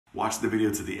Watch the video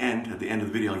to the end. At the end of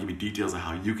the video, I'll give you details on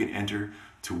how you can enter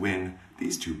to win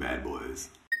these two bad boys.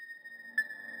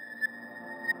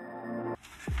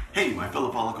 Hey, my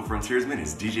fellow follicle frontiersmen,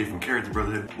 it's DJ from Keratin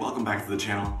Brotherhood. Welcome back to the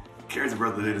channel. Keratin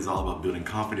Brotherhood is all about building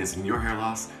confidence in your hair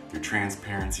loss through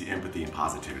transparency, empathy, and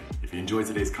positivity. If you enjoyed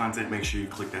today's content, make sure you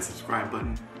click that subscribe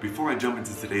button. Before I jump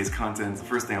into today's content, the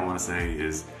first thing I want to say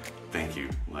is thank you.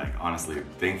 Like, honestly,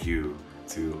 thank you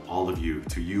to all of you,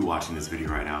 to you watching this video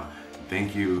right now.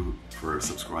 Thank you for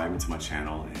subscribing to my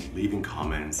channel and leaving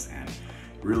comments and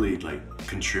really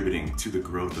contributing to the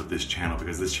growth of this channel,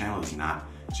 because this channel is not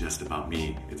just about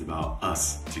me, it's about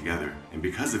us together. And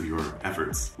because of your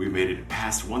efforts, we've made it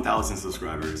past 1,000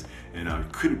 subscribers, and I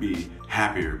couldn't be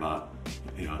happier about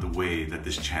the way that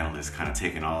this channel has kind of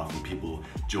taken off and people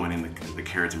joining the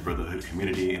Keratin Brotherhood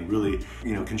community and really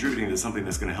contributing to something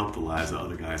that's going to help the lives of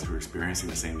other guys who are experiencing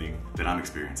the same thing that I'm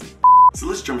experiencing. So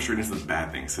let's jump straight into the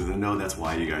bad things, because I know that's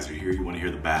why you guys are here. You want to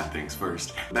hear the bad things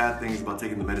first. Bad things about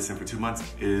taking the medicine for 2 months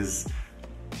is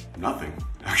nothing,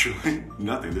 actually.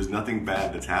 Nothing. There's nothing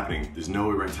bad that's happening. There's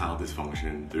no erectile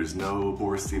dysfunction. There's no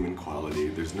poor semen quality.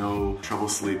 There's no trouble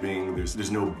sleeping.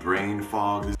 There's no brain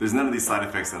fog. There's none of these side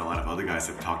effects that a lot of other guys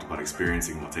have talked about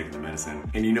experiencing while taking the medicine.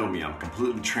 And you know me, I'm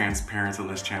completely transparent on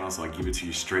this channel, so I give it to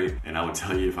you straight, and I would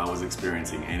tell you if I was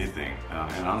experiencing anything.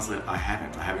 And honestly, I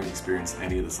haven't. I haven't experienced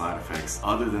any of the side effects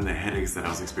other than the headaches that I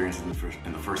was experiencing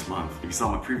in the first month. If you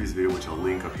saw my previous video, which I'll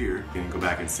link up here, you can go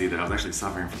back and see that I was actually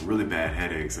suffering from really bad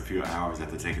headaches a few hours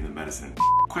after taking the medicine.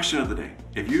 Question of the day.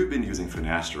 If you've been using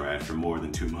Finasteride for more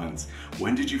than 2 months,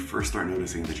 when did you first start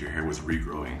noticing that your hair was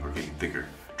regrowing or getting thicker?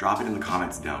 Drop it in the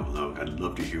comments down below. I'd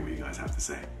love to hear what you guys have to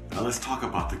say. Now let's talk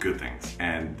about the good things,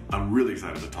 and I'm really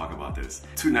excited to talk about this.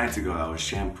 2 nights ago, I was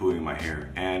shampooing my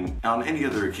hair, and on any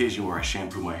other occasion where I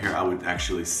shampoo my hair, I would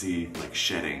actually see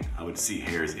shedding. I would see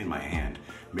hairs in my hand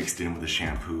mixed in with the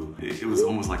shampoo. It was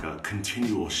almost like a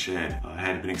continual shed. I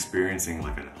had been experiencing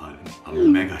a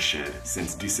mega shed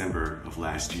since December of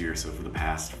last year. So for the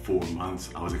past 4 months,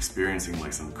 I was experiencing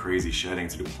some crazy shedding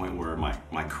to the point where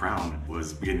my crown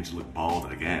was beginning to look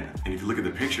bald again. And if you look at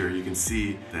the picture, you can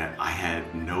see that I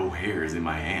had no hairs in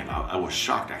my hand. I was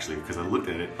shocked actually, because I looked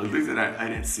at it, I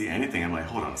didn't see anything. I'm like,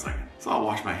 hold on a second. So I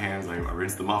washed my hands, I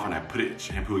rinsed them off, and I put it in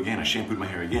shampoo again. I shampooed my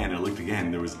hair again, and I looked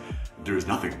again, there was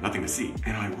nothing to see.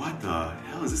 And I'm like, what the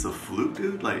hell, is this a fluke,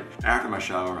 dude? After my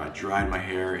shower, I dried my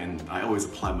hair, and I always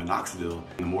apply minoxidil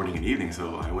in the morning and evening,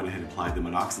 so I went ahead and applied the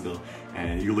minoxidil.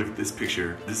 And you look at this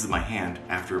picture, this is my hand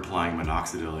after applying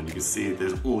minoxidil, and you can see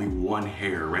there's only one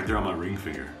hair right there on my ring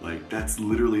finger. That's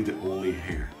literally the only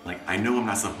hair. I know I'm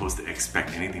not supposed to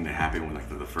expect anything to happen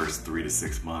when the first 3 to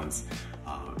 6 months,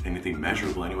 anything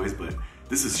measurable anyways, but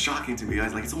this is shocking to me,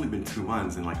 guys. It's only been 2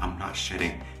 months, and I'm not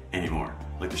shedding anymore.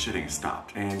 The shedding has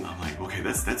stopped. And I'm like, okay,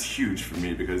 that's huge for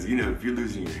me, because if you're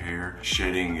losing your hair,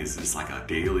 shedding is like a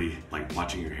daily,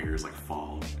 watching your hairs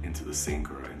fall into the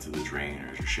sink or into the drain, or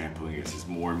as you're shampooing, it's just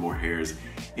more and more hairs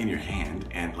in your hand.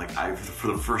 And for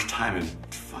the first time in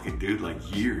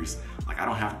years, I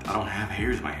don't have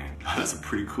hairs in my hand. That's a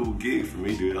pretty cool gig for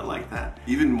me, dude. I like that.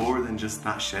 Even more than just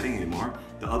not shedding anymore,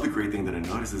 the other great thing that I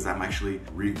noticed is I'm actually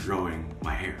regrowing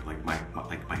my hair.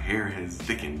 My hair has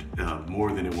thickened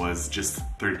more than it was just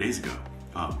 30 days ago.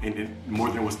 And more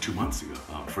than it was 2 months ago.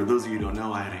 For those of you who don't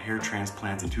know, I had a hair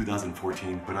transplant in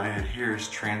 2014, but I had hairs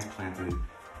transplanted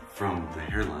from the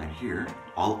hairline here.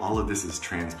 All of this is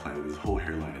transplanted. This whole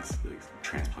hairline is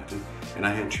transplanted. And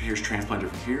I had hairs transplanted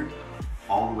from here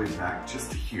all the way back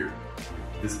just to here,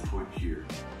 this point here.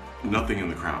 Nothing in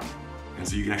the crown. And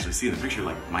so you can actually see in the picture,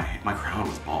 my crown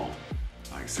was bald,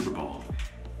 super bald.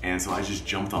 And so I just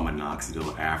jumped on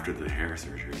minoxidil after the hair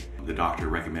surgery. The doctor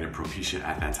recommended Propecia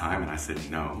at that time, and I said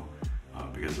no,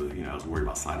 because I was worried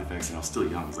about side effects, and I was still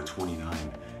young. I was 29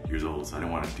 years old, so I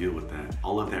didn't want to deal with that.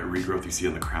 All of that regrowth you see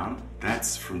on the crown,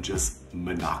 that's from just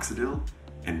minoxidil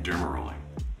and derma rolling.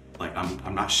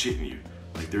 I'm not shitting you.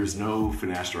 There's no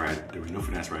Finasteride, there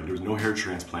was no hair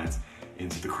transplants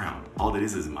into the crown. All that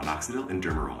is minoxidil and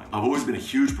derma rolling. I've always been a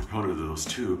huge proponent of those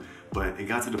two, but it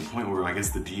got to the point where I guess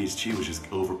the DHT was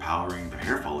just overpowering the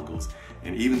hair follicles.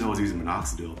 And even though I was using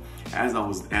minoxidil, as the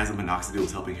minoxidil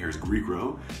was helping hairs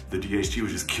regrow, the DHT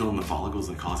was just killing the follicles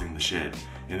and causing the shed.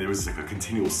 And there was a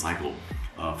continual cycle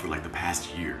for the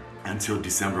past year, until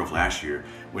December of last year,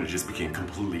 when it just became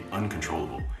completely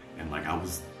uncontrollable. And I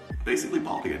was basically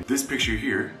bald again. This picture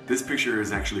here, this picture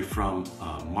is actually from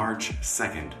March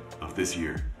 2nd of this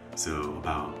year. So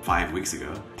about 5 weeks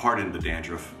ago, pardon the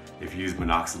dandruff. If you use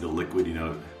minoxidil liquid, you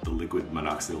know, the liquid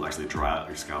minoxidil will actually dry out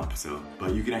your scalp.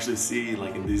 But you can actually see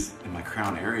like in my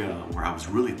crown area where I was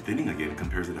really thinning again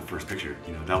compared to the first picture.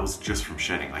 You know, that was just from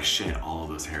shedding. I shed all of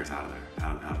those hairs out of there,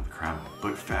 out of the crown.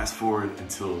 But fast forward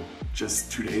until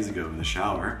just 2 days ago in the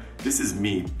shower. This is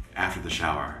me after the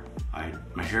shower.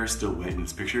 My hair is still wet in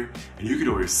this picture, and you can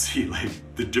already see like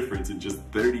the difference in just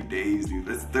 30 days, dude.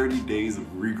 That's 30 days of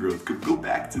regrowth. Go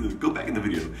back in the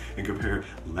video and compare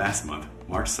last month,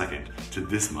 March 2nd, to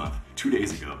this month, 2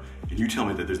 days ago, and you tell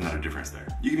me that there's not a difference there.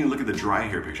 You can even look at the dry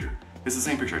hair picture. It's the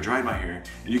same picture. I dried my hair,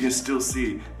 and you can still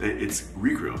see that it's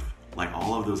regrowth. Like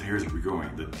all of those hairs are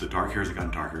regrowing. The dark hairs have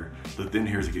gotten darker, the thin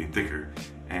hairs are getting thicker,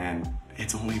 and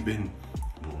it's only been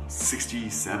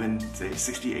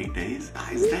 68 days?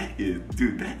 Guys, that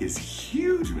is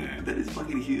huge, man. That is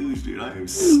fucking huge, dude. I am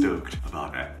stoked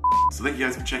about that. So thank you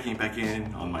guys for checking back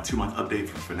in on my 2-month update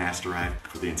for Finasteride.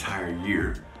 For the entire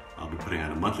year, I'll be putting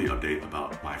out a monthly update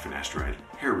about my Finasteride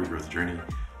hair regrowth journey.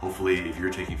 Hopefully, if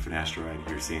you're taking Finasteride,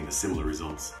 you're seeing the similar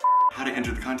results. How to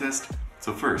enter the contest?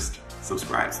 So first,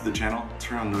 subscribe to the channel,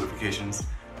 turn on notifications.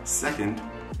 Second,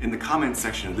 in the comment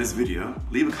section of this video,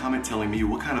 leave a comment telling me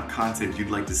what kind of content you'd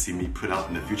like to see me put out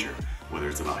in the future. Whether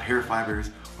it's about hair fibers,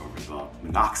 or if it's about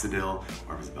minoxidil,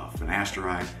 or if it's about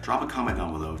Finasteride. Drop a comment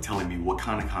down below telling me what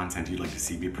kind of content you'd like to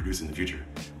see me produce in the future.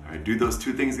 Alright, do those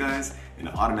 2 things, guys, and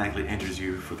it automatically enters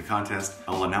you for the contest.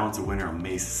 I will announce a winner on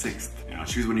May 6th, and I'll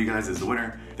choose one of you guys as the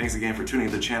winner. Thanks again for tuning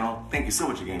to the channel. Thank you so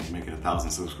much again for making 1,000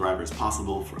 subscribers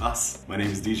possible for us. My name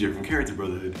is DJ from Keratin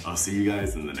Brotherhood. I'll see you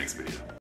guys in the next video.